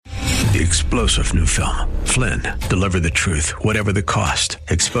The explosive new film, Flynn, deliver the truth, whatever the cost,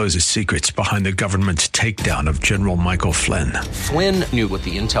 exposes secrets behind the government's takedown of General Michael Flynn. Flynn knew what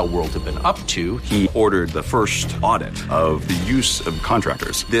the intel world had been up to. He ordered the first audit of the use of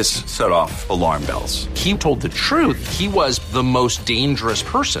contractors. This set off alarm bells. He told the truth. He was the most dangerous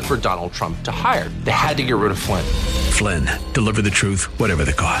person for Donald Trump to hire. They had to get rid of Flynn. Flynn, deliver the truth, whatever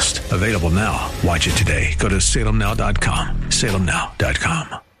the cost. Available now. Watch it today. Go to salemnow.com.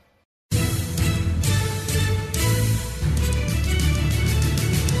 salemnow.com.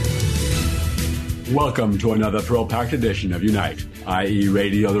 Welcome to another thrill-packed edition of Unite, i.e.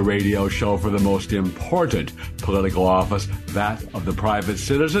 Radio, the radio show for the most important political office, that of the private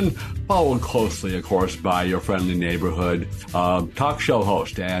citizen, followed closely, of course, by your friendly neighborhood talk show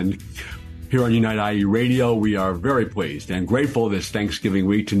host. And here on Unite, i.e. Radio, we are very pleased and grateful this Thanksgiving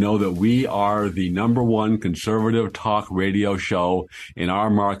week to know that we are the number one conservative talk radio show in our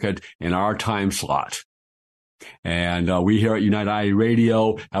market, in our time slot. And we here at Unite IE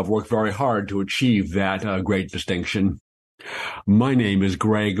Radio have worked very hard to achieve that great distinction. My name is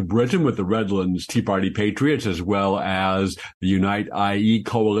Greg Britton with the Redlands Tea Party Patriots, as well as the Unite IE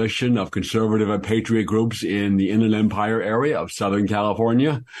coalition of conservative and patriot groups in the Inland Empire area of Southern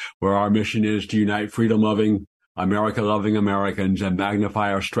California, where our mission is to unite freedom-loving, America-loving Americans and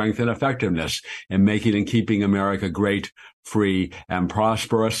magnify our strength and effectiveness in making and keeping America great, free, and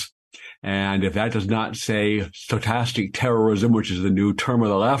prosperous. And if that does not say stochastic terrorism, which is the new term of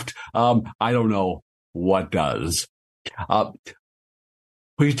the left, I don't know what does.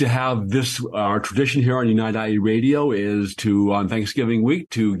 Pleased to have this. Our tradition here on Unite IE Radio is to, on Thanksgiving week,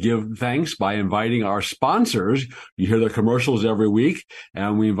 to give thanks by inviting our sponsors. You hear their commercials every week,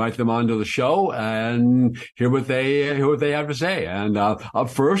 and we invite them onto the show and hear what they have to say. And up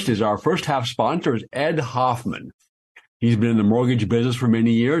first is our first half sponsor, is Ed Hoffman. He's been in the mortgage business for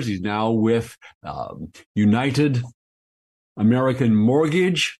many years. He's now with United American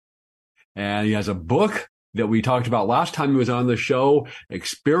Mortgage, and he has a book that we talked about last time he was on the show,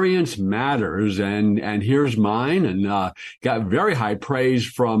 Experience Matters, and here's mine, and got very high praise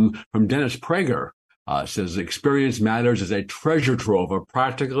from Dennis Prager. Says Experience Matters is a treasure trove of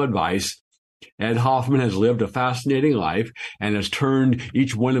practical advice. Ed Hoffman has lived a fascinating life and has turned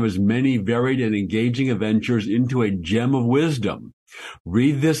each one of his many varied and engaging adventures into a gem of wisdom.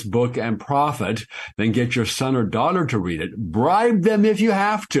 Read this book and profit, then get your son or daughter to read it. Bribe them if you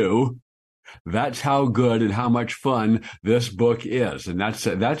have to. That's how good and how much fun this book is. And that's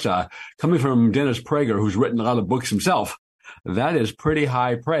coming from Dennis Prager, who's written a lot of books himself. That is pretty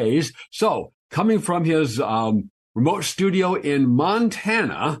high praise. So coming from his remote studio in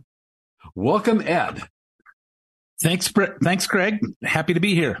Montana, welcome, Ed. Thanks, Greg. Happy to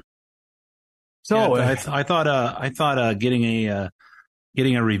be here. So yeah, I thought getting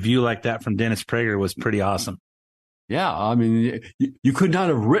a review like that from Dennis Prager was pretty awesome. Yeah, I mean, you could not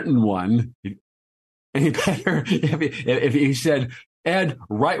have written one any better if he said, "Ed,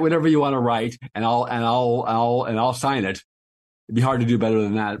 write whatever you want to write, and I'll sign it." It'd be hard to do better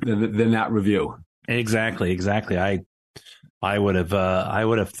than that review. Exactly. I would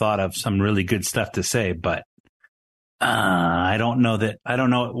have thought of some really good stuff to say, but I don't know it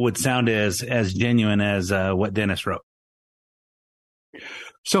would sound as genuine as what Dennis wrote.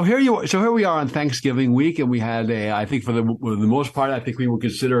 So here we are on Thanksgiving week, and we had I think for the most part, I think we would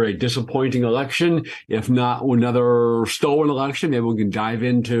consider a disappointing election, if not another stolen election. Maybe we can dive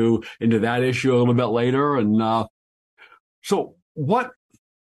into that issue a little bit later. And so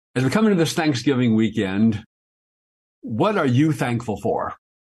as we come into this Thanksgiving weekend, what are you thankful for?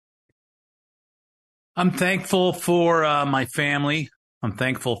 I'm thankful for my family. I'm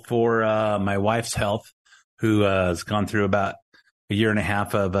thankful for my wife's health, who has gone through about a year and a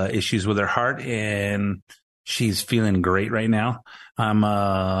half of issues with her heart, and she's feeling great right now.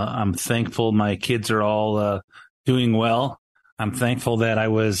 I'm thankful my kids are all doing well. I'm thankful that I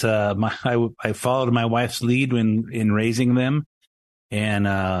followed my wife's lead in raising them. And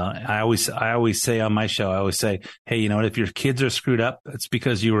I always say on my show, hey, you know what? If your kids are screwed up, it's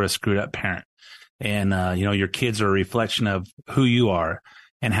because you were a screwed up parent. And your kids are a reflection of who you are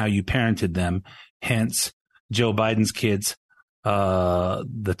and how you parented them. Hence, Joe Biden's kids,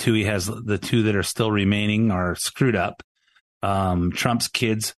 the two that are still remaining are screwed up. Trump's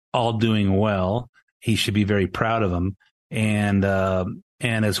kids all doing well. He should be very proud of them. And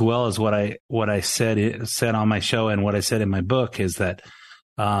as well as what I said on my show and what I said in my book is that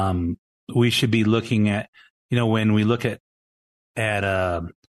we should be looking at, when we look at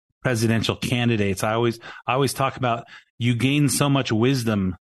presidential candidates, I always talk about you gain so much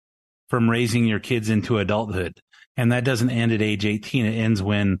wisdom from raising your kids into adulthood. And that doesn't end at age 18. It ends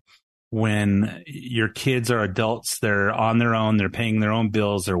when when your kids are adults, they're on their own, they're paying their own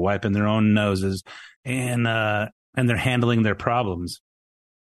bills, they're wiping their own noses, and they're handling their problems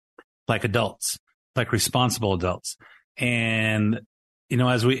like adults, like responsible adults. And,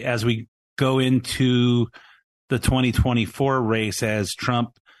 as we go into the 2024 race, as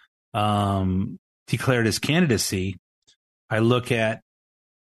Trump declared his candidacy, I look at,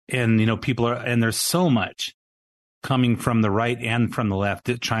 and, people are, and there's so much coming from the right and from the left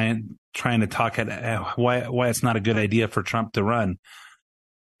that trying to talk at why it's not a good idea for Trump to run.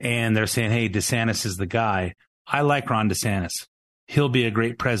 And they're saying, hey, DeSantis is the guy. I like Ron DeSantis. He'll be a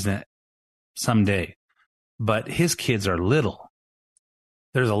great president someday, but his kids are little.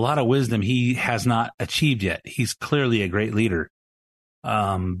 There's a lot of wisdom he has not achieved yet. He's clearly a great leader.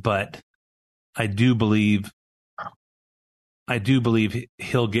 But I do believe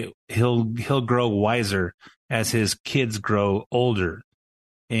he'll grow wiser as his kids grow older.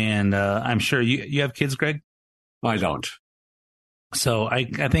 And I'm sure you have kids, Greg? I don't. So I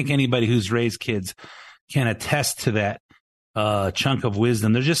think anybody who's raised kids can attest to that chunk of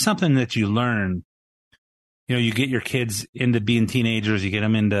wisdom. There's just something that you learn. You get your kids into being teenagers, you get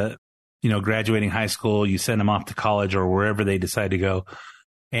them into, graduating high school, you send them off to college or wherever they decide to go.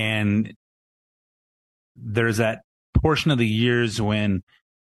 And there's that portion of the years when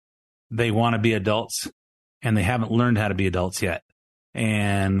they want to be adults and they haven't learned how to be adults yet.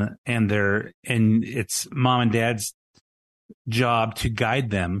 And it's mom and dad's job to guide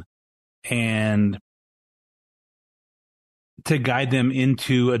them and to guide them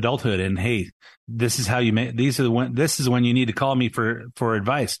into adulthood. And hey, this is how you make, this is when you need to call me for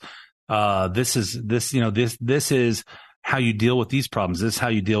advice. This is how you deal with these problems. This is how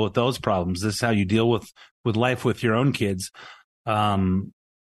you deal with those problems. This is how you deal with life with your own kids. And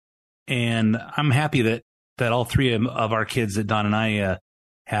I'm happy that all three of our kids that Don and I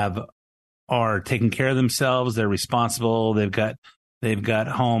have are taking care of themselves. They're responsible. They've got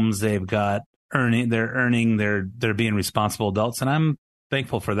homes. They're being responsible adults, and I'm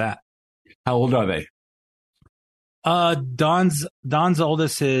thankful for that. How old are they? Don's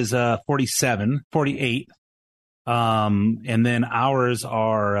oldest is 48. And then ours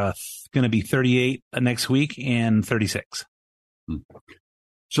are going to be 38 next week and 36.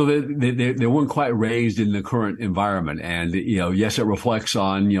 So they weren't quite raised in the current environment, and yes, it reflects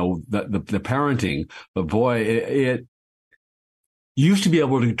on the parenting. But boy, it you used to be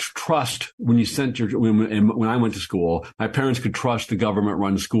able to trust when you sent when I went to school, my parents could trust the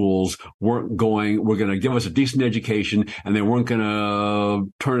government-run schools were going to give us a decent education, and they weren't going to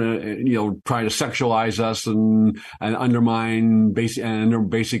try to sexualize us and undermine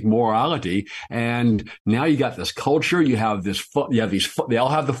basic morality. And now you got this culture. You have they all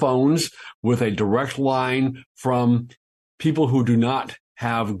have the phones with a direct line from people who do not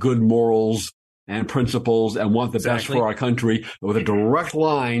have good morals and principles and want the best for our country, with a direct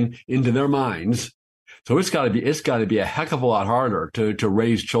line into their minds. So it's got to be a heck of a lot harder to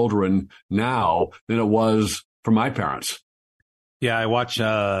raise children now than it was for my parents. Yeah, I watch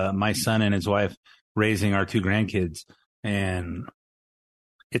my son and his wife raising our two grandkids, and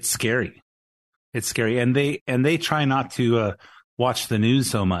it's scary. It's scary, and they try not to watch the news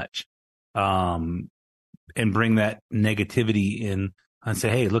so much, and bring that negativity in. And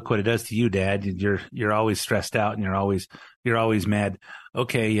say, hey, look what it does to you, Dad. You're always stressed out and you're always mad.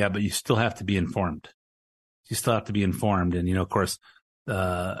 Okay, yeah, but you still have to be informed. And of course,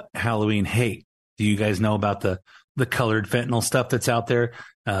 Halloween. Hey, do you guys know about the colored fentanyl stuff that's out there?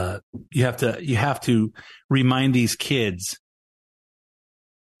 You have to remind these kids.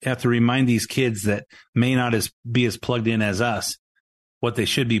 You have to remind these kids that may not be as plugged in as us, what they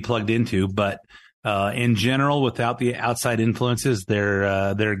should be plugged into, but. In general, without the outside influences,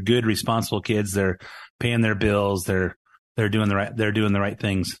 they're good, responsible kids. They're paying their bills. They're doing the right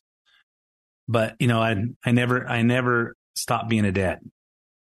things. But I never stopped being a dad.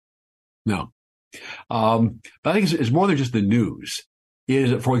 No, but I think it's more than just the news.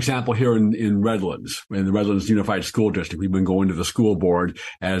 For example, here in Redlands, in the Redlands Unified School District, we've been going to the school board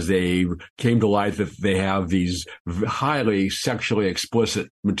as they came to light that they have these highly sexually explicit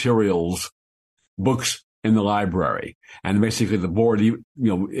materials. Books in the library, and basically the board,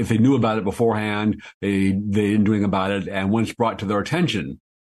 if they knew about it beforehand, they didn't do anything about it, and once brought to their attention,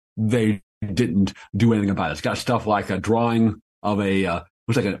 they didn't do anything about it. It's got stuff like a drawing of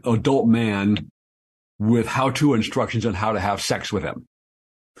looks like an adult man with how-to instructions on how to have sex with him,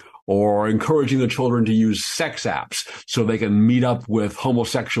 or encouraging the children to use sex apps so they can meet up with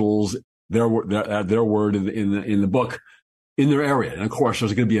homosexuals. Their word in the book in their area, and of course,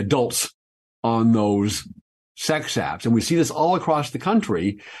 there's going to be adults on those sex apps, and we see this all across the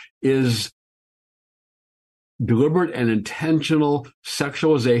country, is deliberate and intentional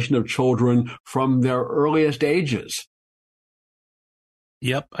sexualization of children from their earliest ages.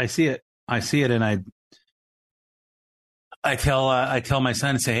 Yep, I see it. And I tell my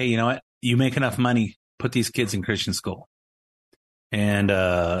son, say, hey, you know what? You make enough money, put these kids in Christian school. And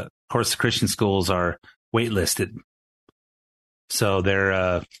of course, Christian schools are waitlisted. So they're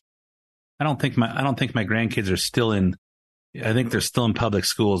I don't think my grandkids are still in. I think they're still in public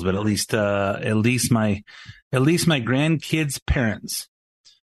schools, but at least my grandkids' parents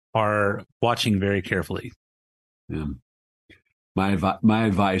are watching very carefully. Yeah. My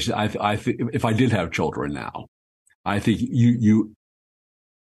advice, I think if I did have children now, I think it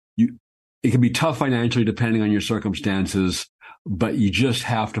can be tough financially depending on your circumstances, but you just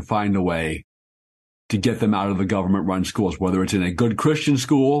have to find a way to get them out of the government-run schools, whether it's in a good Christian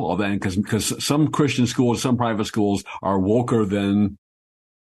school, or then because some Christian schools, some private schools are woker than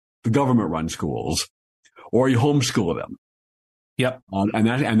the government-run schools, or you homeschool them. Yep.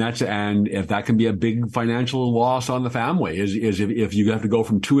 And if that can be a big financial loss on the family, is if you have to go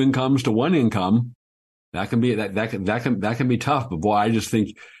from two incomes to one income, that can be tough. But boy, I just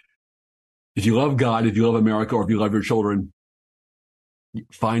think if you love God, if you love America, or if you love your children,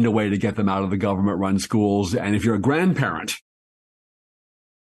 find a way to get them out of the government-run schools. And if you're a grandparent,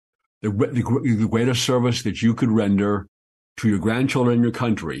 the greatest service that you could render to your grandchildren in your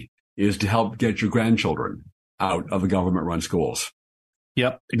country is to help get your grandchildren out of the government-run schools.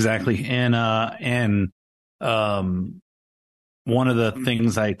 Yep, exactly. And one of the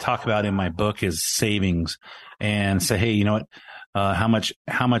things I talk about in my book is savings, and say, hey, you know what?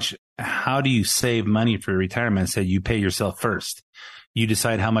 How do you save money for retirement? I said, you pay yourself first. You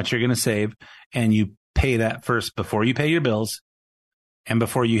decide how much you're going to save, and you pay that first before you pay your bills and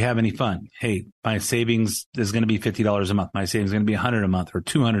before you have any fun. Hey, my savings is going to be $50 a month. My savings is going to be $100 a month or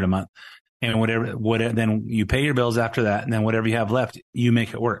 $200 a month. And whatever, then you pay your bills after that. And then whatever you have left, you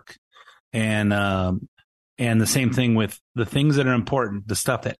make it work. And the same thing with the things that are important, the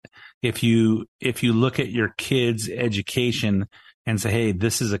stuff that if you look at your kids' education and say, hey,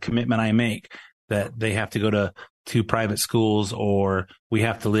 this is a commitment I make, that they have to go to private schools, or we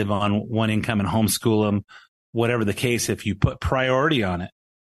have to live on one income and homeschool them, whatever the case, if you put priority on it,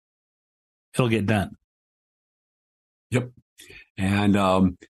 it'll get done. Yep. And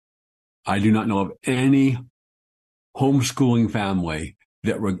I do not know of any homeschooling family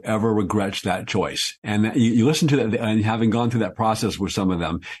that ever regrets that choice. And you listen to that, and having gone through that process with some of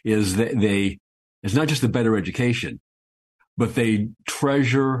them, is that it's not just a better education, but they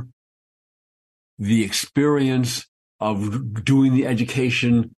treasure the experience of doing the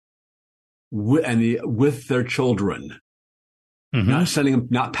education with their children,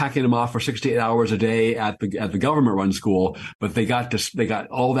 not packing them off for 6 to 8 hours a day at the government-run school, but they got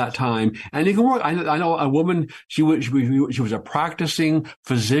all that time, and they can work. I know a woman. She was a practicing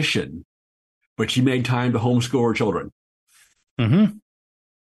physician, but she made time to homeschool her children. Mm-hmm.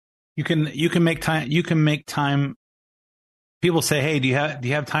 You can make time. You can make time. People say, hey, do you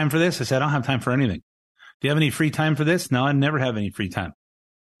have time for this? I said, I don't have time for anything. Do you have any free time for this? No, I never have any free time,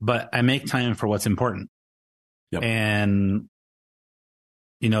 but I make time for what's important. Yep. And,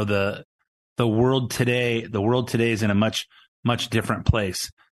 you know, the world today is in a much, much different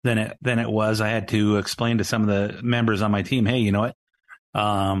place than it was. I had to explain to some of the members on my team, hey, you know what?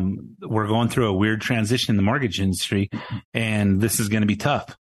 We're going through a weird transition in the mortgage industry, and this is going to be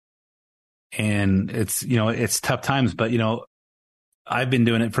tough. And it's tough times, but, you know, I've been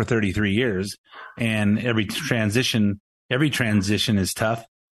doing it for 33 years, and every transition is tough,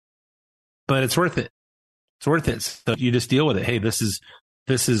 but it's worth it. It's worth it. So you just deal with it. Hey, this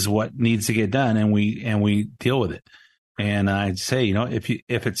is what needs to get done, and we deal with it. And I'd say, you know, if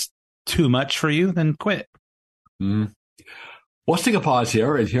it's too much for you, then quit. Mm. Let's take a pause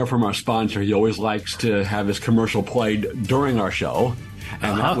here and hear from our sponsor. He always likes to have his commercial played during our show.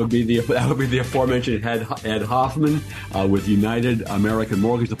 And that would be the aforementioned Ed Hoffman with United American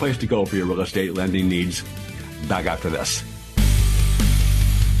Mortgage, the place to go for your real estate lending needs. Back after this.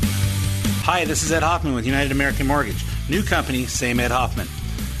 Hi, this is Ed Hoffman with United American Mortgage. New company, same Ed Hoffman.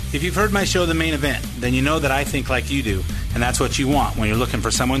 If you've heard my show, The Main Event, then you know that I think like you do, and that's what you want when you're looking for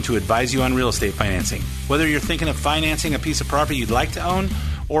someone to advise you on real estate financing. Whether you're thinking of financing a piece of property you'd like to own,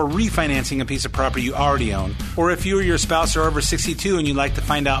 or refinancing a piece of property you already own, or if you or your spouse are over 62 and you'd like to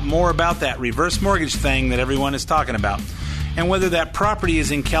find out more about that reverse mortgage thing that everyone is talking about, and whether that property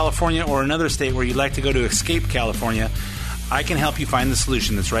is in California or another state where you'd like to go to escape California, I can help you find the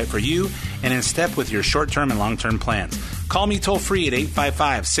solution that's right for you and in step with your short-term and long-term plans. Call me toll-free at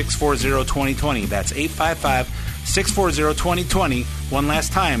 855-640-2020. That's 855-640-2020. One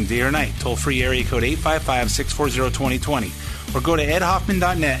last time, day or night, toll-free area code 855-640-2020. Or go to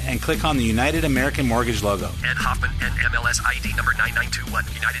edhoffman.net and click on the United American Mortgage logo. Ed Hoffman, NMLS ID number 9921.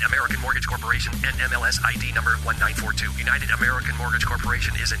 United American Mortgage Corporation, NMLS ID number 1942. United American Mortgage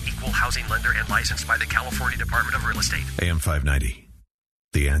Corporation is an equal housing lender and licensed by the California Department of Real Estate. AM 590,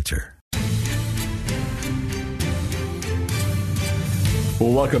 The Answer.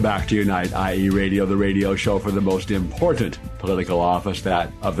 Well, welcome back to Unite IE Radio, the radio show for the most important political office,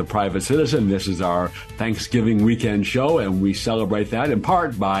 that of the private citizen. This is our Thanksgiving weekend show, and we celebrate that in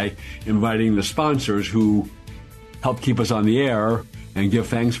part by inviting the sponsors who help keep us on the air and give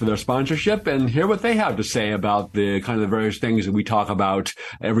thanks for their sponsorship and hear what they have to say about the kind of the various things that we talk about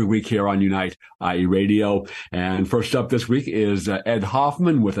every week here on Unite IE Radio. And first up this week is Ed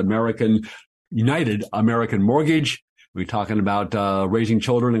Hoffman with United American Mortgage. We're talking about raising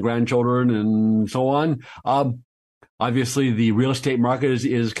children and grandchildren and so on. Obviously, the real estate market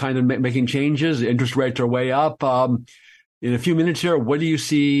is kind of making changes. Interest rates are way up. In a few minutes here, what do you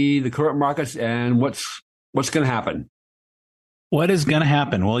see the current markets and what's going to happen? What is going to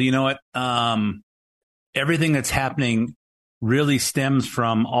happen? Well, you know what? Everything that's happening really stems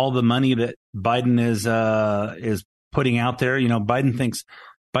from all the money that Biden is putting out there. You know, Biden thinks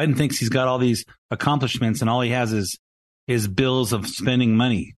he's got all these accomplishments, and all he has is bills of spending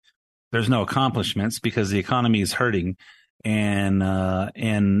money. There's no accomplishments because the economy is hurting, and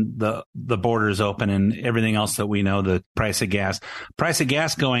the border is open, and everything else that we know. The price of gas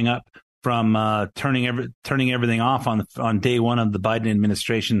going up from turning everything off on day one of the Biden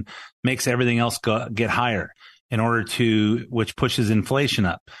administration makes everything else get higher which pushes inflation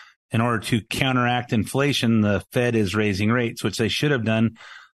up. In order to counteract inflation, the Fed is raising rates, which they should have done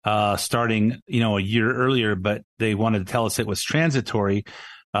starting, a year earlier, but they wanted to tell us it was transitory,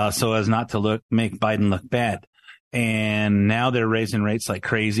 so as not to make Biden look bad. And now they're raising rates like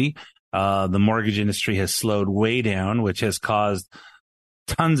crazy. The mortgage industry has slowed way down, which has caused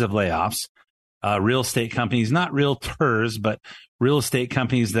tons of layoffs. Real estate companies, not realtors, but real estate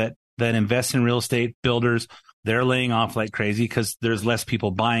companies that invest in real estate, builders, they're laying off like crazy because there's less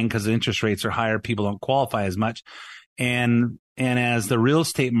people buying because the interest rates are higher. People don't qualify as much. And as the real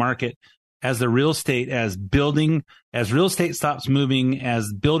estate market, as real estate stops moving,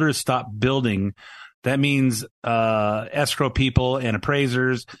 as builders stop building, that means escrow people and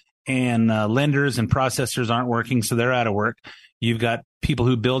appraisers and lenders and processors aren't working, so they're out of work. You've got people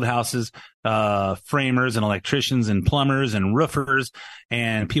who build houses, framers and electricians and plumbers and roofers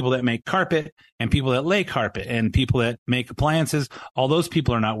and people that make carpet and people that lay carpet and people that make appliances. All those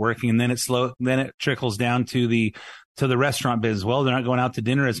people are not working, and then it trickles down to the restaurant business. Well, they're not going out to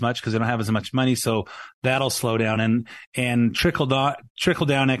dinner as much because they don't have as much money, so that'll slow down. And trickle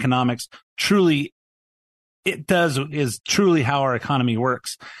down economics truly is truly how our economy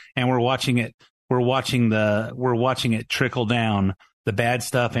works, and we're watching it. We're watching it trickle down, the bad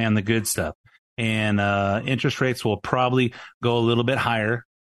stuff and the good stuff. And interest rates will probably go a little bit higher.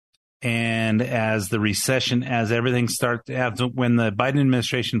 And as the recession, as everything starts, when the Biden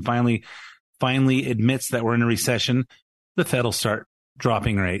administration finally admits that we're in a recession, the Fed will start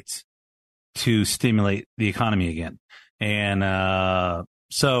dropping rates to stimulate the economy again. And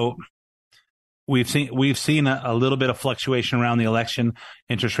so we've seen a little bit of fluctuation around the election.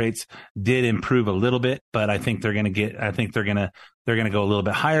 Interest rates did improve a little bit, but I think they're going to go a little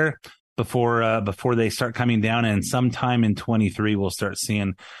bit higher before they start coming down. And sometime in 23, we'll start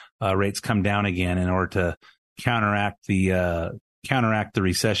seeing rates come down again in order to counteract the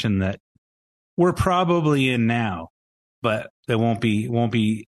recession that we're probably in now, but that won't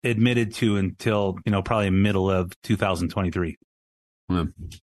be admitted to until probably middle of 2023. Yeah.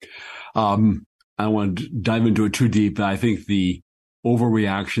 I don't want to dive into it too deep, but I think the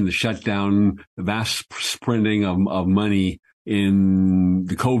overreaction, the shutdown, the vast spending of money in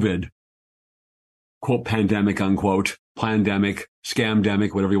the COVID, quote, pandemic, unquote, plandemic,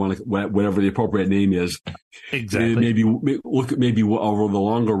 scamdemic, whatever the appropriate name is. Exactly. Maybe over the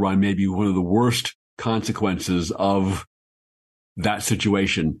longer run, maybe one of the worst consequences of that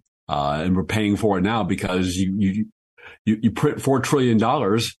situation. And we're paying for it now because you print $4 trillion,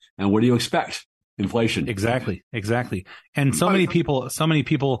 and what do you expect? Inflation. Exactly. And so many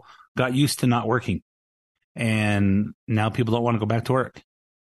people got used to not working, and now people don't want to go back to work.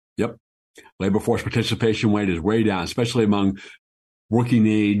 Yep. Labor force participation rate is way down, especially among working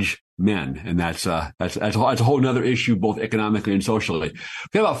age men. And that's a whole nother issue, both economically and socially.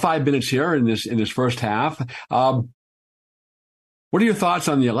 We have about 5 minutes here in this first half. What are your thoughts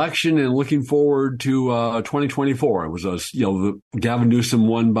on the election and looking forward to 2024? It was Gavin Newsom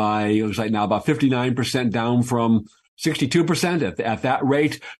won by, it looks like now about 59%, down from 62%. At that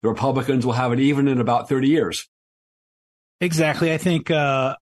rate, the Republicans will have it even in about 30 years. Exactly. I think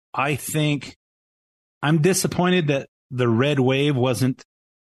I'm disappointed that the red wave wasn't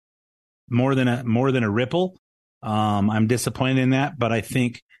more than a ripple. I'm disappointed in that, but I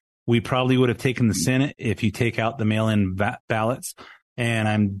think we probably would have taken the Senate if you take out the mail-in ballots. And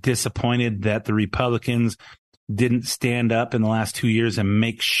I'm disappointed that the Republicans didn't stand up in the last 2 years and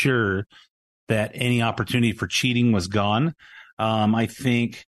make sure that any opportunity for cheating was gone. I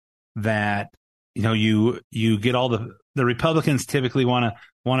think that, you get all the Republicans typically want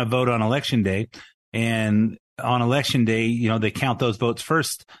to vote on election day, and on election day, they count those votes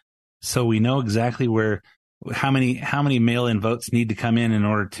first. So we know exactly how many mail-in votes need to come in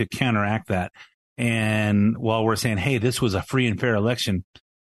order to counteract that. And while we're saying, hey, this was a free and fair election,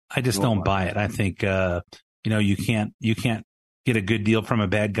 I just don't buy it. I think, you can't get a good deal from a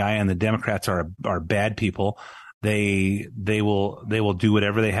bad guy, and the Democrats are bad people. They will do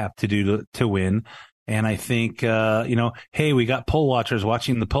whatever they have to do to win. And I think, hey, we got poll watchers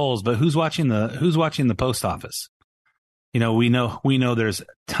watching the polls, but who's watching the post office? We know there's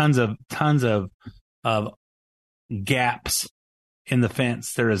tons of gaps in the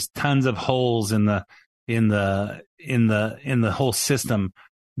fence. There is tons of holes in the whole system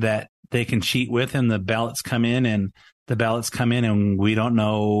that they can cheat with, and the ballots come in and we don't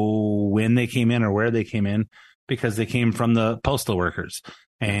know when they came in or where they came in, because they came from the postal workers.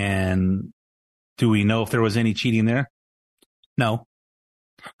 And do we know if there was any cheating there? No.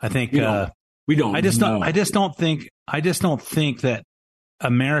 I think we don't. I just don't think that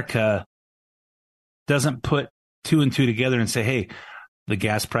America doesn't put two and two together and say, hey, the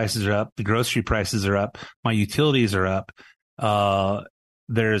gas prices are up, the grocery prices are up, my utilities are up.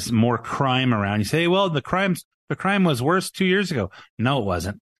 There's more crime around. You say, well, the crime was worse 2 years ago. No, it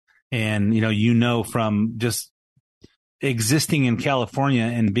wasn't. And from just existing in California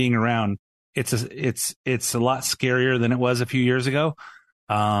and being around, it's a lot scarier than it was a few years ago.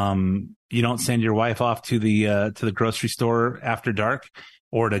 You don't send your wife off to the grocery store after dark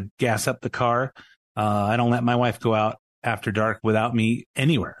or to gas up the car. I don't let my wife go out after dark without me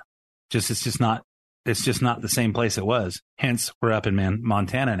anywhere. It's just not the same place it was. Hence, we're up in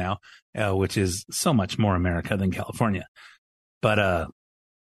Montana now, which is so much more America than California. But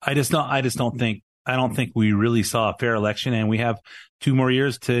I don't think we really saw a fair election, and we have 2 more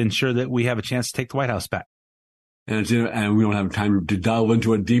years to ensure that we have a chance to take the White House back. And we don't have time to delve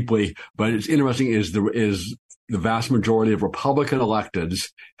into it deeply, but it's interesting is the vast majority of Republican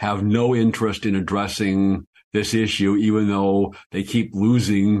electeds have no interest in addressing this issue, even though they keep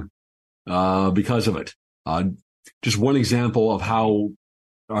losing because of it. Just one example of how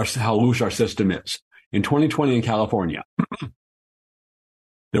loose our system is. In 2020 in California,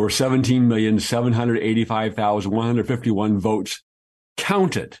 there were 17,785,151 votes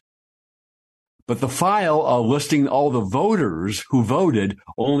counted. But the file listing all the voters who voted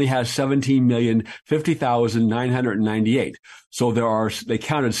only has 17,050,998. So they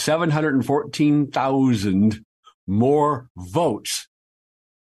counted 714,000 more votes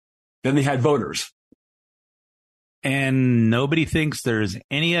than they had voters. And nobody thinks there's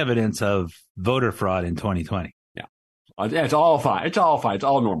any evidence of voter fraud in 2020. Yeah. It's all fine. It's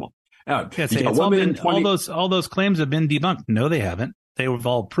all normal. All those claims have been debunked. No, they haven't. They were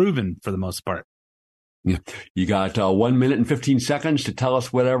all proven for the most part. Yeah. You got 1 minute and 15 seconds to tell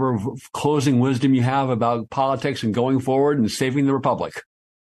us whatever closing wisdom you have about politics and going forward and saving the republic.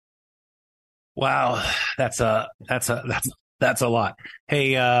 Wow, that's a lot.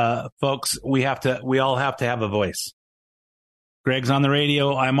 Hey, folks, we all have to have a voice. Greg's on the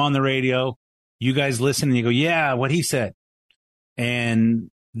radio. I'm on the radio. You guys listen and you go, yeah, what he said. And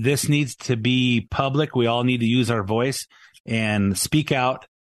this needs to be public. We all need to use our voice and speak out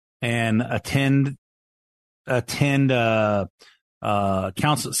and attend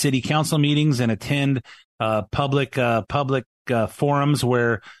city council meetings and attend public forums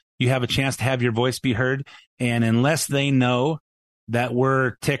where you have a chance to have your voice be heard. And unless they know that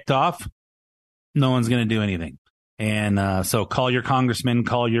we're ticked off, no one's going to do anything. And so call your congressman,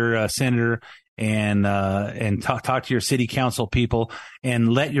 call your senator, and talk to your city council people,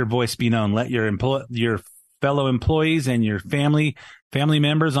 and let your voice be known. Let your fellow employees and your family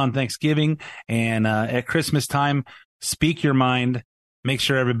members on Thanksgiving and at Christmas time, speak your mind. Make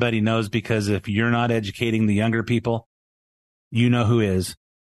sure everybody knows, because if you're not educating the younger people, you know who is,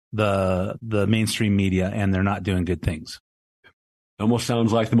 the mainstream media, and they're not doing good things. Almost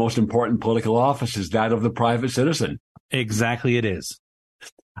sounds like the most important political office is that of the private citizen. Exactly, it is.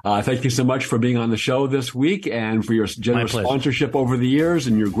 Thank you so much for being on the show this week and for your generous sponsorship over the years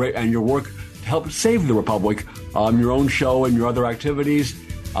and your work to help save the Republic, your own show and your other activities.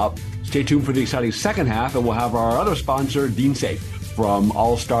 Stay tuned for the exciting second half, and we'll have our other sponsor, Dean Safe from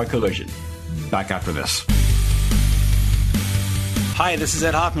All-Star Collision. Back after this. Hi, this is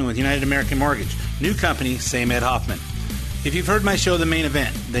Ed Hoffman with United American Mortgage. New company, same Ed Hoffman. If you've heard my show, The Main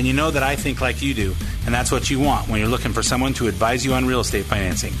Event, then you know that I think like you do, and that's what you want when you're looking for someone to advise you on real estate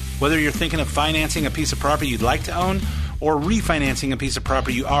financing. Whether you're thinking of financing a piece of property you'd like to own, or refinancing a piece of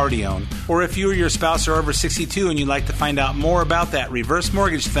property you already own, or if you or your spouse are over 62 and you'd like to find out more about that reverse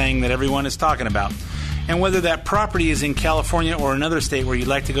mortgage thing that everyone is talking about, and whether that property is in California or another state where you'd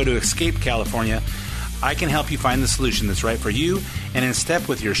like to go to escape California, I can help you find the solution that's right for you and in step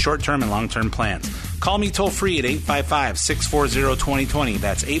with your short-term and long-term plans. Call me toll-free at 855-640-2020.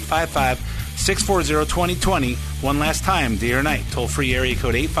 That's 855-640-2020. One last time, day or night. Toll-free area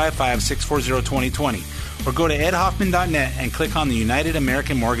code 855-640-2020. Or go to edhoffman.net and click on the United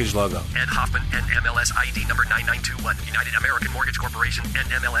American Mortgage logo. Ed Hoffman, NMLS ID number 9921. United American Mortgage Corporation,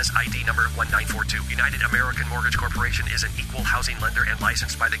 NMLS ID number 1942. United American Mortgage Corporation is an equal housing lender and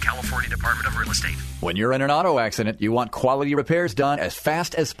licensed by the California Department of Real Estate. When you're in an auto accident, you want quality repairs done as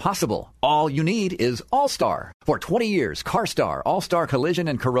fast as possible. All you need is All-Star. For 20 years, CarStar, All-Star Collision,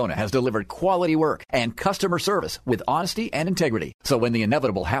 and Corona has delivered quality work and customer service with honesty and integrity. So when the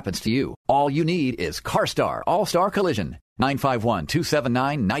inevitable happens to you, all you need is CarStar, All-Star Collision.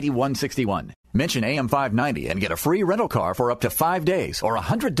 951-279-9161. Mention AM 590 and get a free rental car for up to 5 days or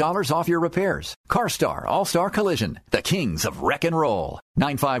 $100 off your repairs. CarStar All-Star Collision, the kings of wreck and roll.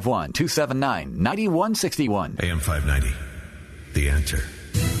 951-279-9161. AM 590, The Answer.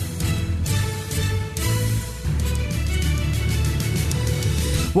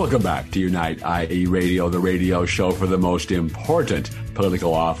 Welcome back to Unite IE Radio, the radio show for the most important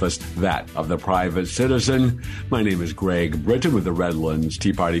political office, that of the private citizen. My name is Greg Britton with the Redlands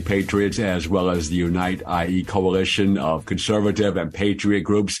Tea Party Patriots, as well as the Unite IE coalition of conservative and patriot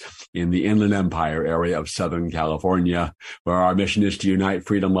groups in the Inland Empire area of Southern California, where our mission is to unite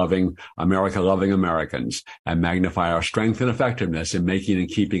freedom-loving, America-loving Americans and magnify our strength and effectiveness in making and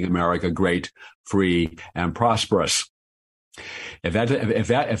keeping America great, free, and prosperous. If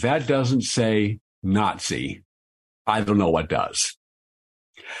that doesn't say Nazi, I don't know what does.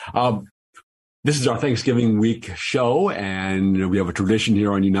 This is our Thanksgiving week show, and we have a tradition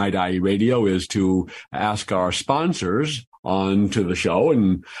here on Unite IE Radio is to ask our sponsors onto the show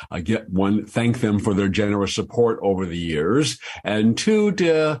and thank them for their generous support over the years, and two,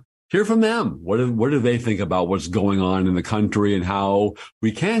 to hear from them. What do they think about what's going on in the country and how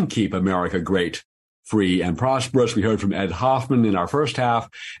we can keep America great, free, and prosperous. We heard from Ed Hoffman in our first half,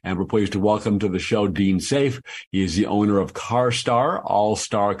 and we're pleased to welcome to the show Dean Safe. He is the owner of CarStar,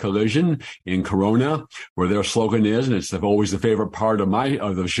 All-Star Collision in Corona, where their slogan is, and it's always the favorite part of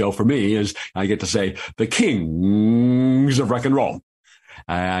the show for me, is I get to say, the kings of wreck and roll.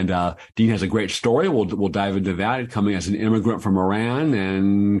 And Dean has a great story. We'll dive into that. Coming as an immigrant from Iran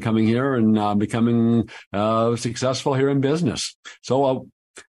and coming here and becoming successful here in business. So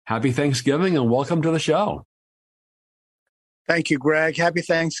happy Thanksgiving and welcome to the show. Thank you, Greg. Happy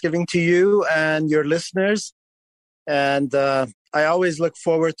Thanksgiving to you and your listeners. And I always look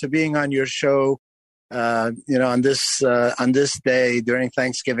forward to being on your show, on this day during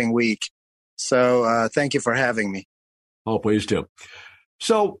Thanksgiving week. So thank you for having me. Oh, please do.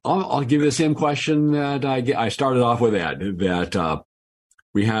 So I'll give you the same question that I started off with, Ed, that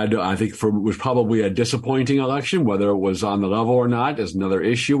we had, I think, was probably a disappointing election. Whether it was on the level or not is another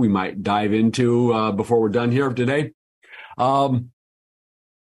issue we might dive into before we're done here today. Things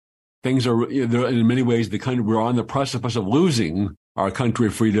are, in many ways, we're on the precipice of losing our country,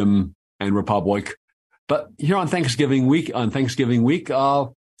 freedom, and republic. But here on Thanksgiving week,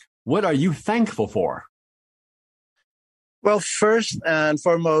 what are you thankful for? Well, first and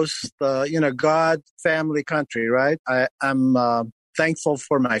foremost, God, family, country, right? I'm thankful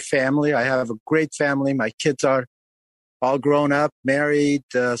for my family. I have a great family. My kids are all grown up, married,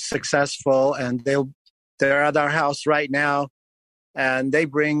 successful, and they're at our house right now. And they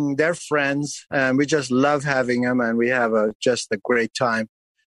bring their friends, and we just love having them, and we have just a great time.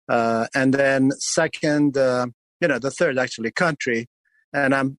 And then second, the third, actually, country.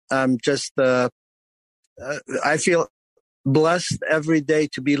 And I'm just, I feel blessed every day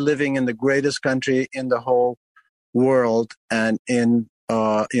to be living in the greatest country in the whole world and in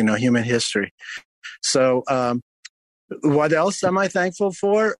human history. So what else am I thankful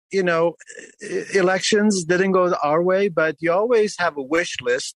for? Elections didn't go our way, but you always have a wish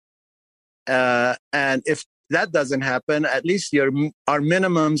list, and if that doesn't happen, at least our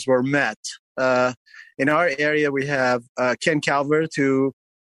minimums were met. In our area, we have Ken Calvert, who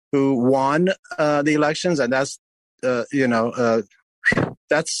won the elections, and that's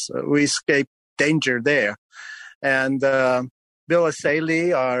we escaped danger there. And Bill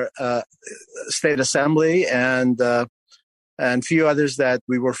Asaley, our state assembly, and few others that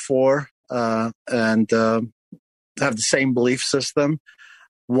we were for, and have the same belief system,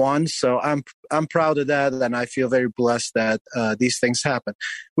 won. So I'm proud of that, and I feel very blessed that these things happen.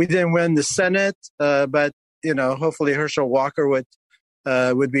 We didn't win the Senate, but hopefully Herschel Walker would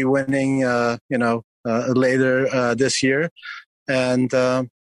be winning later this year. And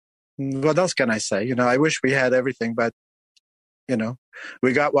what else can I say? I wish we had everything, but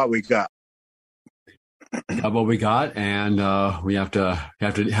we got what we got. What we got, and we have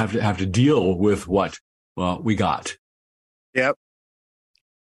to deal with what we got. Yep.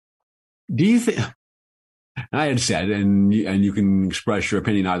 Do you think? I had said, and you can express your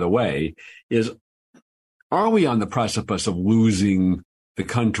opinion either way. Are we on the precipice of losing the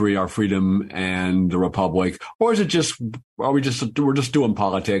country, our freedom, and the republic, or is it we're just doing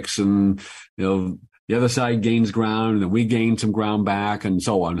politics, and the other side gains ground, and then we gain some ground back, and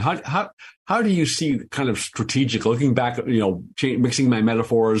so on? How do you see kind of strategic, looking back, mixing my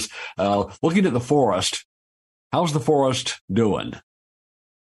metaphors, looking at the forest? How's the forest doing?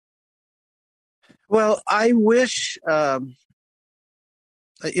 Well, I wish, I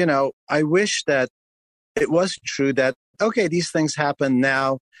wish that it was true that, okay, these things happen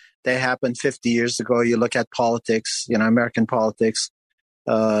now. They happened 50 years ago. You look at politics, American politics,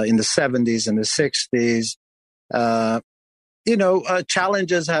 in the 70s and the 60s.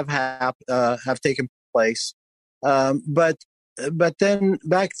 Challenges have taken place. But then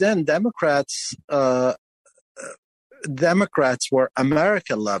back then, Democrats were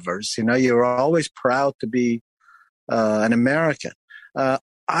America lovers. You were always proud to be an American.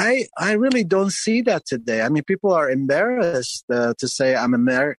 I really don't see that today. I mean, people are embarrassed to say I'm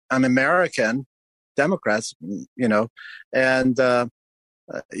American. Democrats, and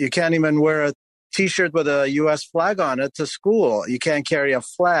you can't even wear a T-shirt with a U.S. flag on it to school. You can't carry a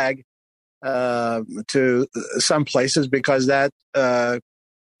flag to some places because that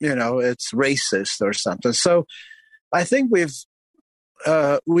it's racist or something. So I think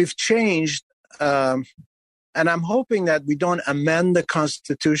we've changed, and I'm hoping that we don't amend the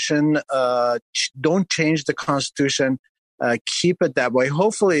Constitution, don't change the Constitution, keep it that way.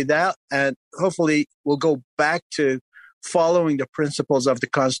 Hopefully we'll go back to following the principles of the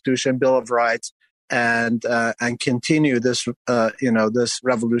Constitution, Bill of Rights, and continue this this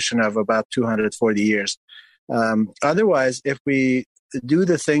revolution of about 240 years. Otherwise, if we do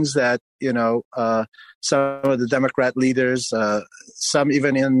the things that some of the Democrat leaders, some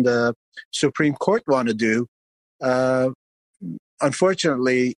even in the Supreme Court want to do,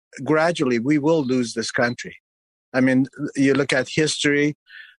 unfortunately, gradually we will lose this country. I mean, you look at history,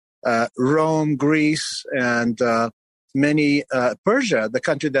 Rome, Greece, and many Persia, the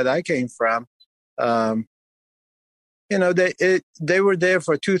country that I came from. They were there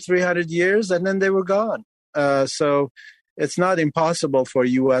for 200-300 years, and then they were gone. So it's not impossible for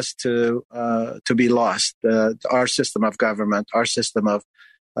U.S. to be lost. Our system of government, our system of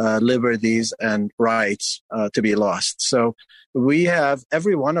liberties and rights to be lost. So we have,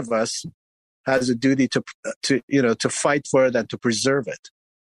 every one of us has a duty to fight for it and to preserve it.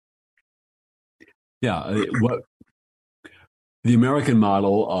 Yeah, the American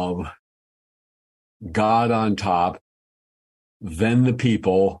model of God on top, then the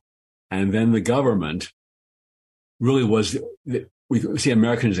people, and then the government really was, we see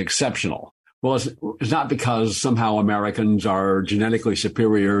Americans exceptional. Well, it's not because somehow Americans are genetically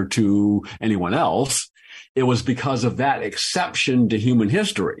superior to anyone else. It was because of that exception to human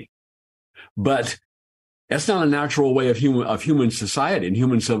history. But that's not a natural way of human society and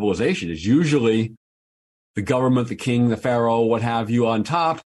human civilization. It's usually the government, the king, the pharaoh, what have you on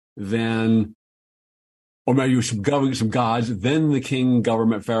top, then, or maybe some gods, then the king,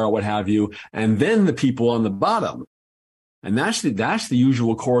 government, pharaoh, what have you, and then the people on the bottom. And that's the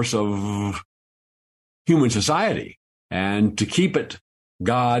usual course of human society. And to keep it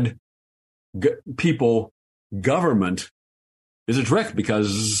God, people, government is a trick,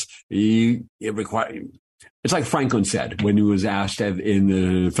 because it requires. It's like Franklin said when he was asked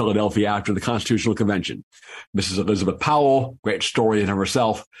in Philadelphia after the Constitutional Convention. Mrs. Elizabeth Powell, great historian of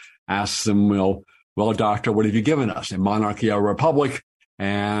herself, asks him, well, doctor, what have you given us, a monarchy or a republic?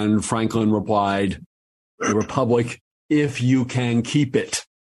 And Franklin replied, a republic if you can keep it.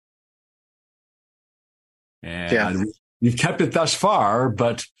 And You've kept it thus far,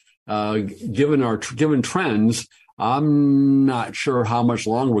 but given trends, I'm not sure how much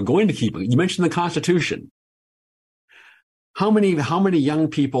longer we're going to keep it. You mentioned the Constitution. How many young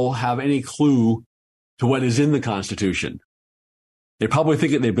people have any clue to what is in the Constitution? They probably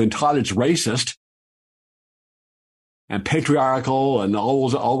think that they've been taught it's racist and patriarchal and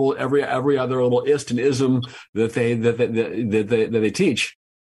every other little ist and ism that they teach.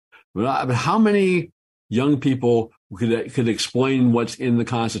 But how many young people could explain what's in the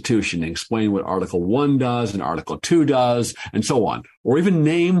Constitution, explain what Article 1 does and Article 2 does, and so on, or even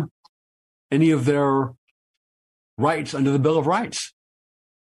name any of their rights under the Bill of Rights?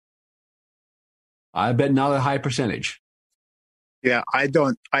 I bet not a high percentage. Yeah, I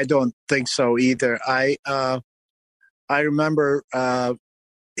don't think so either. I remember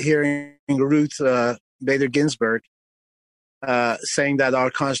hearing Ruth Bader Ginsburg saying that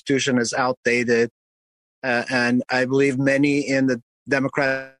our Constitution is outdated. And I believe many in the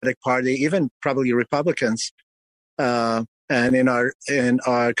Democratic Party, even probably Republicans, and in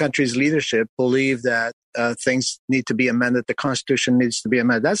our country's leadership, believe that things need to be amended. The Constitution needs to be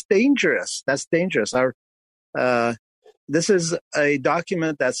amended. That's dangerous. This is a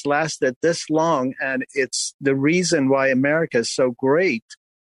document that's lasted this long, and it's the reason why America is so great.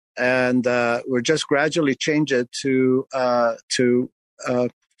 And we're just gradually change it to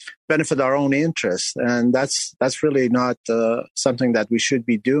benefit our own interests, and that's really not something that we should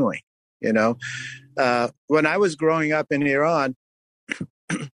be doing. When I was growing up in Iran,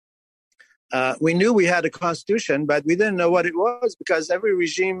 we knew we had a constitution, but we didn't know what it was because every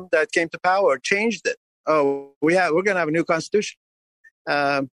regime that came to power changed it. Oh, we're going to have a new constitution.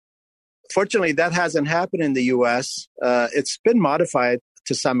 Fortunately, that hasn't happened in the U.S. It's been modified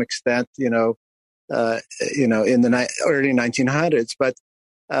to some extent, in the early 1900s, but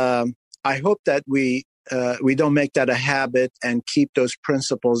I hope that we don't make that a habit and keep those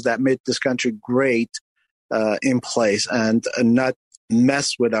principles that made this country great in place and not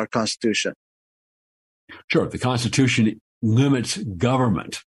mess with our Constitution. Sure. The Constitution limits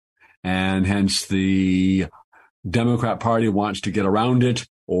government, and hence the Democrat Party wants to get around it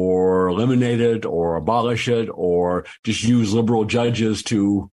or eliminate it or abolish it or just use liberal judges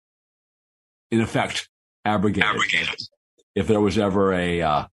to, in effect, abrogate it. If there was ever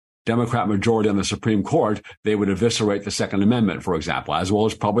a Democrat majority on the Supreme Court, they would eviscerate the Second Amendment, for example, as well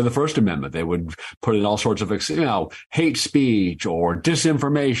as probably the First Amendment. They would put in all sorts of, hate speech or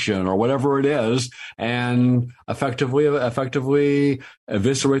disinformation or whatever it is, and effectively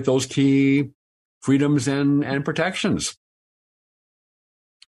eviscerate those key freedoms and protections.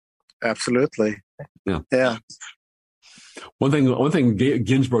 Absolutely. Yeah. One thing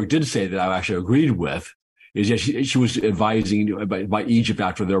Ginsburg did say that I actually agreed with is that she was advising by Egypt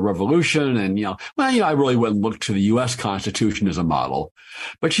after their revolution. And, I really wouldn't look to the U.S. Constitution as a model.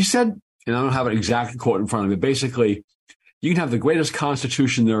 But she said, and I don't have an exact quote in front of me, basically, you can have the greatest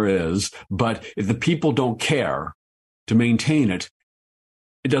constitution there is, but if the people don't care to maintain it,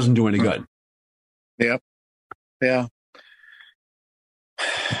 it doesn't do any good. Yep. Yeah.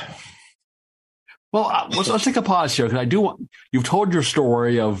 Well, let's take a pause here, because you've told your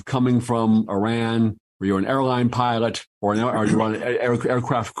story of coming from Iran, where you're an airline pilot or you're on an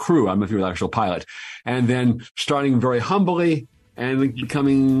aircraft crew. I don't know if you're an actual pilot. And then starting very humbly and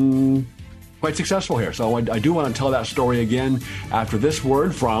becoming quite successful here. So I do want to tell that story again after this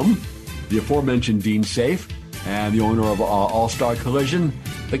word from the aforementioned Dean Safe and the owner of All-Star Collision,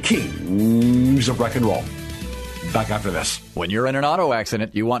 the kings of wreck and roll. Back after this. When you're in an auto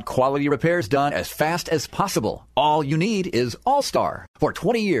accident, you want quality repairs done as fast as possible. All you need is All-Star. For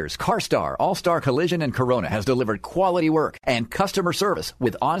 20 years, CarStar, All-Star Collision, and Corona has delivered quality work and customer service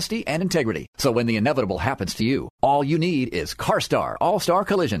with honesty and integrity. So when the inevitable happens to you, all you need is CarStar, All-Star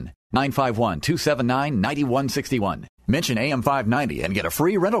Collision. 951-279-9161. Mention AM 590 and get a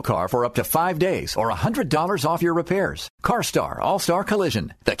free rental car for up to 5 days or $100 off your repairs. CarStar All-Star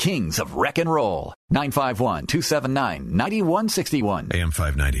Collision, the kings of wreck and roll. 951-279-9161. AM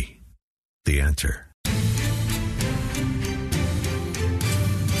 590, The Answer.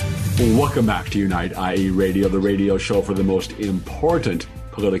 Welcome back to Unite IE Radio, the radio show for the most important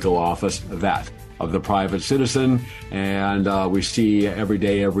political office, that of the private citizen. And we see every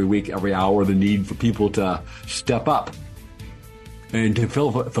day, every week, every hour, the need for people to step up and to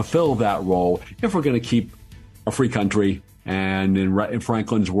fulfill that role if we're going to keep a free country and, in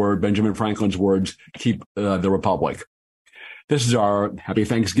Benjamin Franklin's words, keep the republic. This is our happy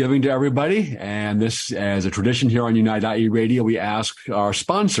Thanksgiving to everybody. And this, as a tradition here on United.IE Radio, we ask our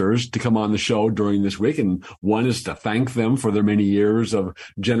sponsors to come on the show during this week. And one is to thank them for their many years of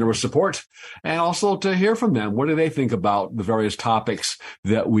generous support and also to hear from them. What do they think about the various topics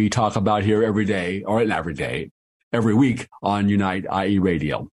that we talk about here every day, or not every day, every week on Unite.IE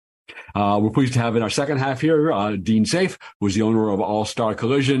Radio? We're pleased to have in our second half here, Dean Safe, who's the owner of All-Star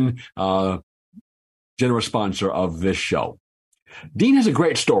Collision, generous sponsor of this show. Dean has a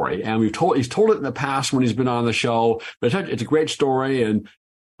great story, and he's told it in the past when he's been on the show, but it's a great story, and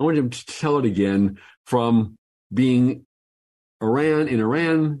I want him to tell it again from being in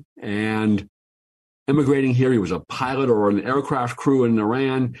Iran and immigrating here. He was a pilot or an aircraft crew in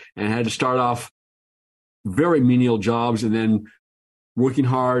Iran and had to start off very menial jobs and then working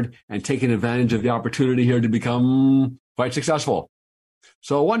hard and taking advantage of the opportunity here to become quite successful.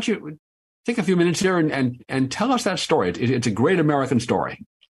 So why don't you take a few minutes here and tell us that story. It's a great American story.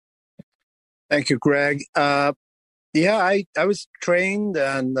 Thank you, Greg. I was trained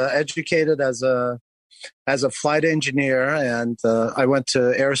and educated as a flight engineer, and I went to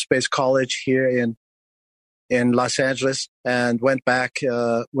aerospace college here in Los Angeles, and went back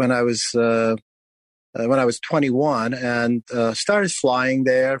when I was 21, and started flying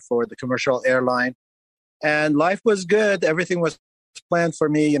there for the commercial airline. And life was good. Everything was planned for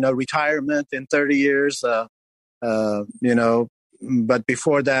me, retirement in 30 years, but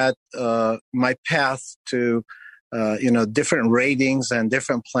before that, my path to, different ratings and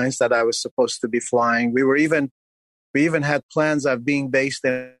different planes that I was supposed to be flying. We even had plans of being based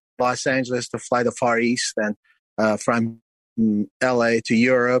in Los Angeles to fly the Far East and from LA to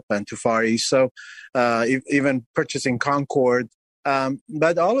Europe and to Far East. So even purchasing Concorde.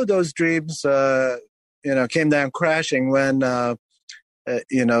 But all of those dreams, came down crashing when,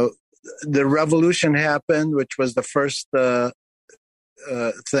 the revolution happened, which was the first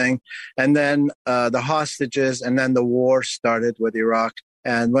thing. And then the hostages, and then the war started with Iraq.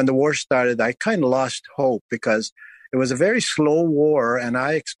 And when the war started, I kind of lost hope because it was a very slow war, and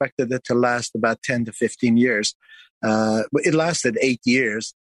I expected it to last about 10 to 15 years. It lasted 8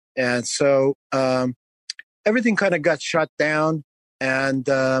 years. And so everything kind of got shut down. And,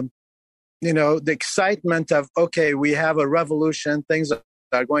 the excitement of, okay, we have a revolution, things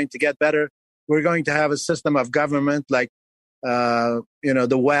are going to get better. We're going to have a system of government like, the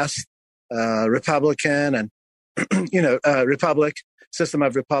West, Republican and, Republic, system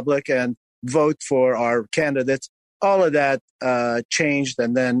of Republic, and vote for our candidates. All of that changed,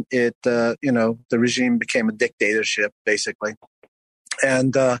 and then it, the regime became a dictatorship, basically.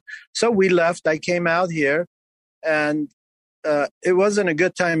 And so we left. I came out here, and it wasn't a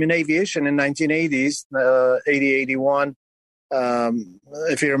good time in aviation in 1980s, 80, 81.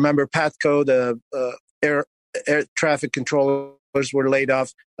 If you remember, PATCO, the air traffic controllers were laid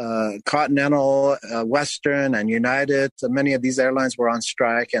off. Continental, Western, and United, many of these airlines were on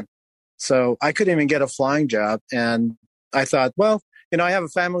strike. And so I couldn't even get a flying job. And I thought, well, I have a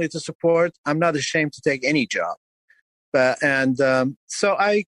family to support. I'm not ashamed to take any job. So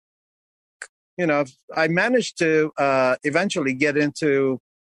I managed to eventually get into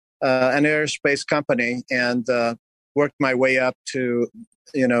an aerospace company and worked my way up to,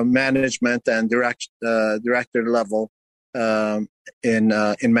 management and director level in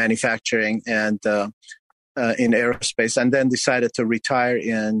manufacturing and in aerospace, and then decided to retire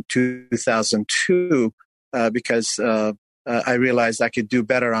in 2002 because I realized I could do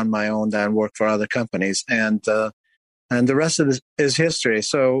better on my own than work for other companies. And the rest of it is history.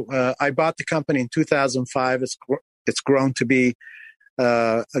 So I bought the company in 2005. It's grown to be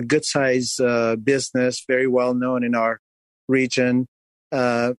a good size business, very well known in our region,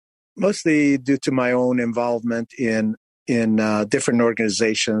 mostly due to my own involvement in different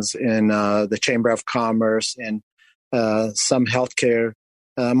organizations, in the Chamber of Commerce, and some healthcare.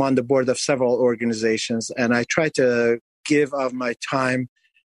 I'm on the board of several organizations, and I try to give of my time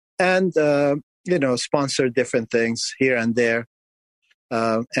and sponsor different things here and there.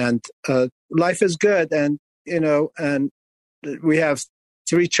 And life is good. And, and we have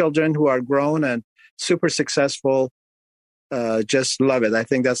 3 children who are grown and super successful. Just love it. I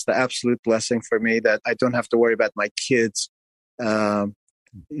think that's the absolute blessing for me, that I don't have to worry about my kids,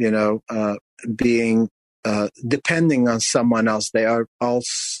 being depending on someone else. They are all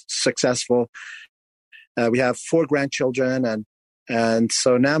successful. We have 4 grandchildren, and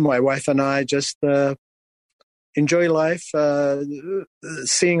so now my wife and I just enjoy life,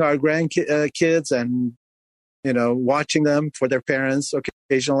 seeing our grandkids and watching them for their parents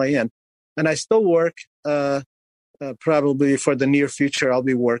occasionally, and I still work. Probably for the near future, I'll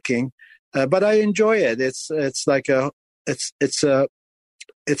be working, but I enjoy it. It's like a it's a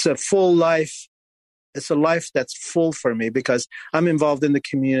full life. It's a life that's full for me because I'm involved in the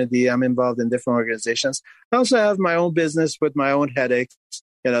community. I'm involved in different organizations. I also have my own business with my own headaches,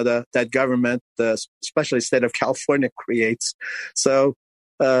 that government, especially state of California, creates. So,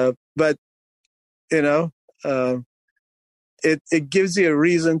 but, it gives you a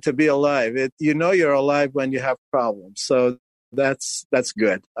reason to be alive. You're alive when you have problems. So that's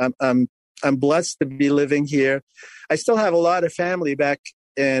good. I'm blessed to be living here. I still have a lot of family back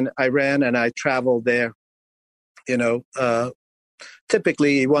in Iran, and I travel there,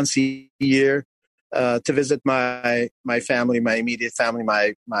 typically once a year to visit my family, my immediate family,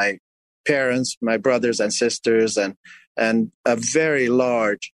 my parents, my brothers and sisters, and a very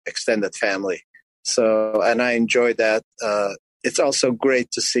large extended family. So, and I enjoy that. It's also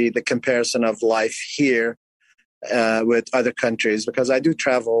great to see the comparison of life here with other countries, because I do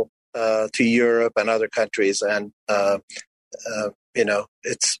travel to Europe and other countries, and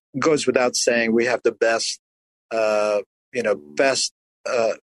it goes without saying we have the best,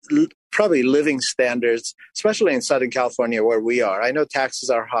 probably living standards, especially in Southern California where we are. I know taxes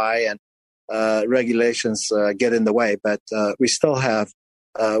are high and regulations get in the way, but we still have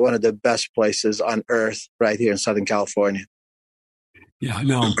one of the best places on earth right here in Southern California. Yeah,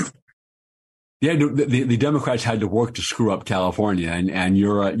 no. Yeah, the Democrats had to work to screw up California, and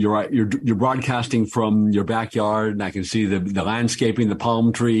you're broadcasting from your backyard, and I can see the landscaping, the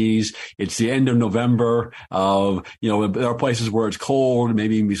palm trees. It's the end of November. There are places where it's cold,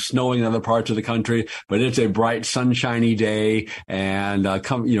 maybe even be snowing in other parts of the country, but it's a bright, sunshiny day, and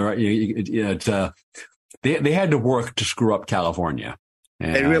they had to work to screw up California.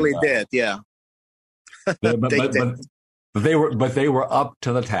 And, they really did, yeah. But they were up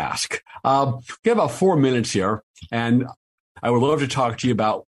to the task. We have about 4 minutes here, and I would love to talk to you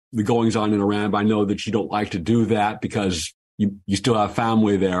about the goings on in Iran, but I know that you don't like to do that because you still have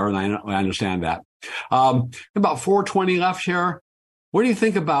family there, and I understand that. About 4:20 left here. What do you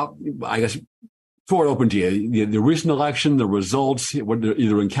think about, I guess, throw it open to you, the recent election, the results,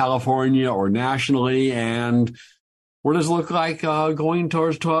 either in California or nationally, and what does it look like going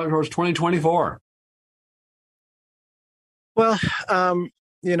towards 2024? Well, I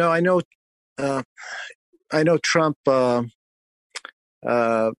know Trump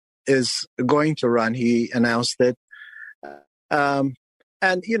is going to run. He announced it. And,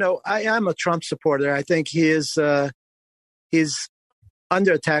 I am a Trump supporter. I think he's under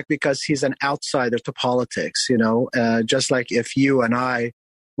attack because he's an outsider to politics, just like if you and I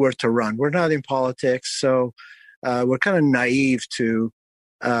were to run. We're not in politics, so we're kind of naive to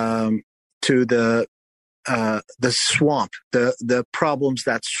the swamp, the problems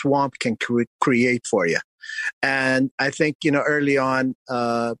that swamp can create for you. And I think, early on,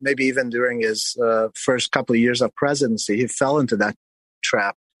 maybe even during his first couple of years of presidency, he fell into that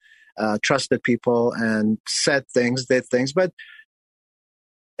trap, trusted people and said things, did things. But,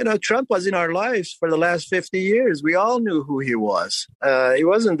 Trump was in our lives for the last 50 years. We all knew who he was. He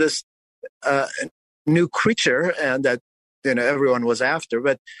wasn't this new creature and that, everyone was after,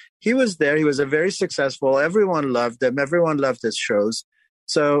 but he was there. He was a very successful. Everyone loved him. Everyone loved his shows.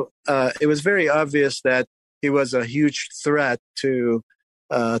 So it was very obvious that he was a huge threat to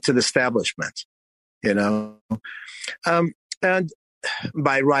the establishment, and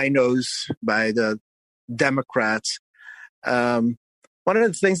by rhinos, by the Democrats. One of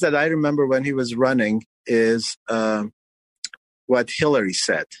the things that I remember when he was running is what Hillary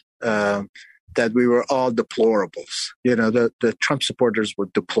said. That we were all deplorables. The Trump supporters were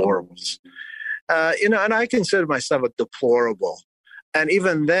deplorables. And I consider myself a deplorable. And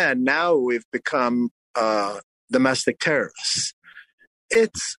even then, now we've become domestic terrorists.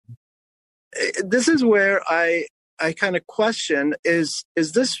 This is where I kind of question, is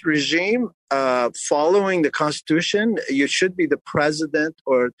this regime following the Constitution? You should be the president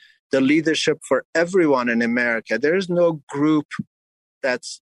or the leadership for everyone in America. There is no group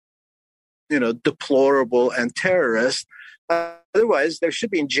that's deplorable and terrorist. Otherwise, they should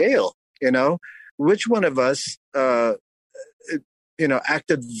be in jail. Which one of us, acted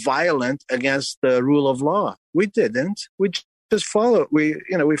violent against the rule of law? We didn't. We just followed. We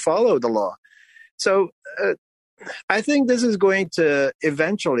followed the law. So I think this is going to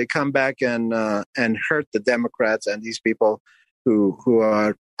eventually come back and hurt the Democrats and these people who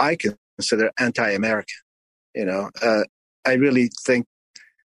are, I consider, anti-American. I really think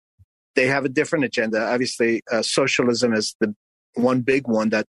they have a different agenda. Obviously, socialism is the one big one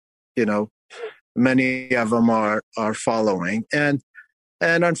that, many of them are following. And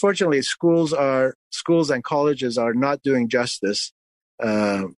unfortunately, schools and colleges are not doing justice,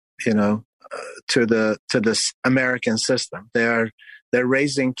 this American system. They're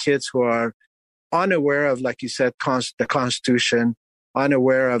raising kids who are unaware of, like you said, the Constitution,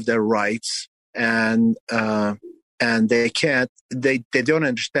 unaware of their rights, and they don't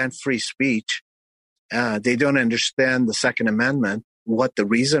understand free speech. They don't understand the Second Amendment, what the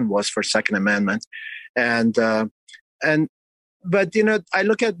reason was for Second Amendment, but I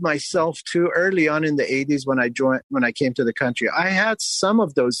look at myself too. Early on in the 80s, when I came to the country, I had some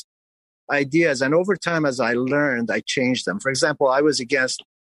of those ideas, and over time, as I learned, I changed them. For example, I was against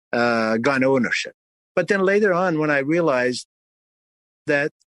gun ownership, but then later on, when I realized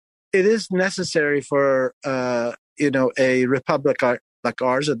that it is necessary for a republic like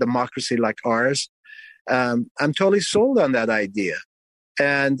ours, a democracy like ours, I'm totally sold on that idea.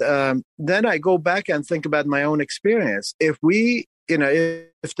 And then I go back and think about my own experience. If the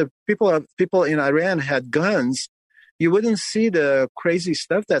people in Iran had guns, you wouldn't see the crazy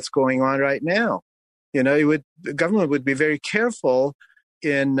stuff that's going on right now. The government would be very careful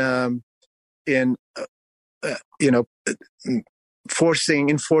in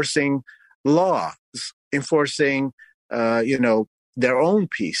enforcing laws, enforcing their own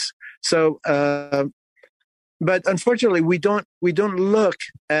peace. So. But unfortunately, we don't look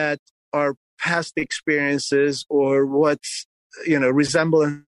at our past experiences or what's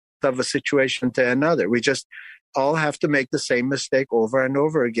resemblance of a situation to another. We just all have to make the same mistake over and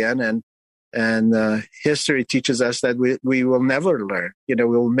over again, and history teaches us that we will never learn.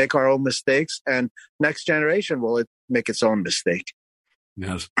 We'll make our own mistakes, and next generation will make its own mistake.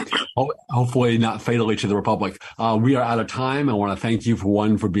 Yes. Hopefully not fatally to the Republic. We are out of time. I want to thank you,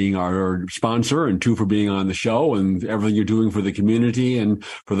 for being our sponsor, and 2, for being on the show and everything you're doing for the community and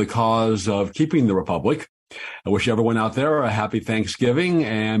for the cause of keeping the Republic. I wish everyone out there a happy Thanksgiving,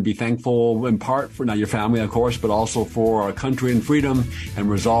 and be thankful in part for not your family, of course, but also for our country and freedom, and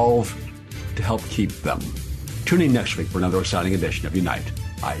resolve to help keep them. Tune in next week for another exciting edition of Unite,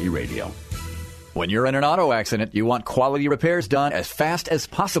 IE Radio. When you're in an auto accident, you want quality repairs done as fast as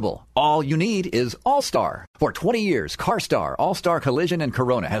possible. All you need is All-Star. For 20 years, CarStar, All-Star Collision, and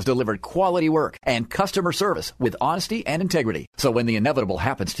Corona has delivered quality work and customer service with honesty and integrity. So when the inevitable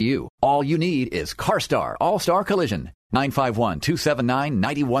happens to you, all you need is CarStar, All-Star Collision.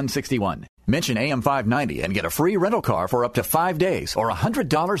 951-279-9161. Mention AM 590 and get a free rental car for up to 5 days or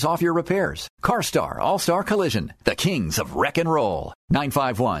 $100 off your repairs. CarStar All-Star Collision, the kings of wreck and roll.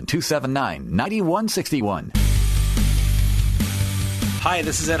 951-279-9161. Hi,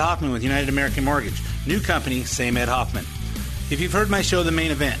 this is Ed Hoffman with United American Mortgage. New company, same Ed Hoffman. If you've heard my show, The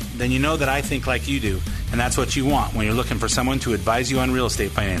Main Event, then you know that I think like you do, and that's what you want when you're looking for someone to advise you on real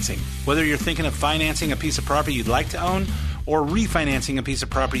estate financing. Whether you're thinking of financing a piece of property you'd like to own, or refinancing a piece of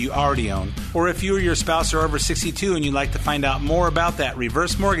property you already own, or if you or your spouse are over 62 and you'd like to find out more about that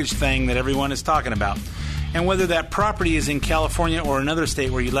reverse mortgage thing that everyone is talking about, and whether that property is in California or another state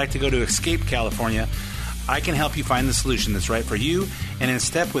where you'd like to go to escape California, I can help you find the solution that's right for you and in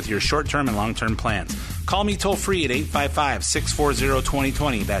step with your short-term and long-term plans. Call me toll-free at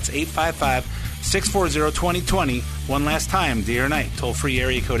 855-640-2020. That's 855-640-2020. One last time, day or night, toll-free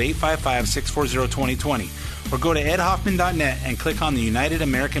area code 855-640-2020. Or go to edhoffman.net and click on the United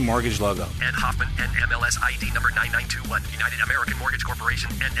American Mortgage logo. Ed Hoffman, NMLS ID number 9921. United American Mortgage Corporation,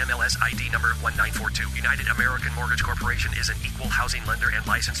 NMLS ID number 1942. United American Mortgage Corporation is an equal housing lender and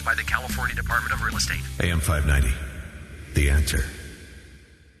licensed by the California Department of Real Estate. AM 590, The Answer.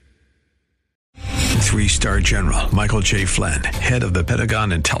 3-star General Michael J. Flynn, head of the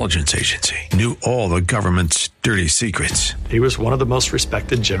Pentagon Intelligence Agency, knew all the government's dirty secrets. He was one of the most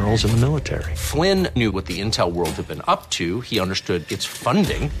respected generals in the military. Flynn knew what the intel world had been up to. He understood its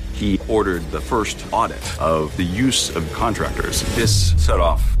funding. He ordered the first audit of the use of contractors. This set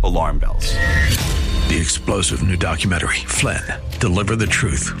off alarm bells. The explosive new documentary, Flynn, Deliver the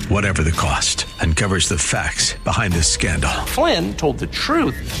Truth, Whatever the Cost, uncovers the facts behind this scandal. Flynn told the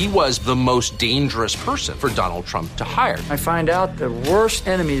truth. He was the most dangerous person for Donald Trump to hire. I find out the worst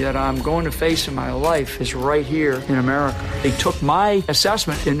enemy that I'm going to face in my life is right here in America. They took my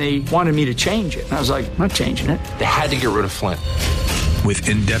assessment and they wanted me to change it. And I was like, I'm not changing it. They had to get rid of Flynn. With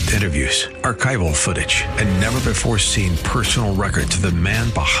in-depth interviews, archival footage, and never-before-seen personal records of the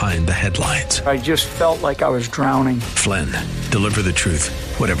man behind the headlines. I just felt like I was drowning. Flynn, Deliver the Truth,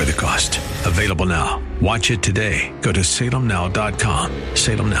 Whatever the Cost. Available now. Watch it today. Go to salemnow.com.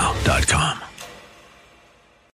 salemnow.com.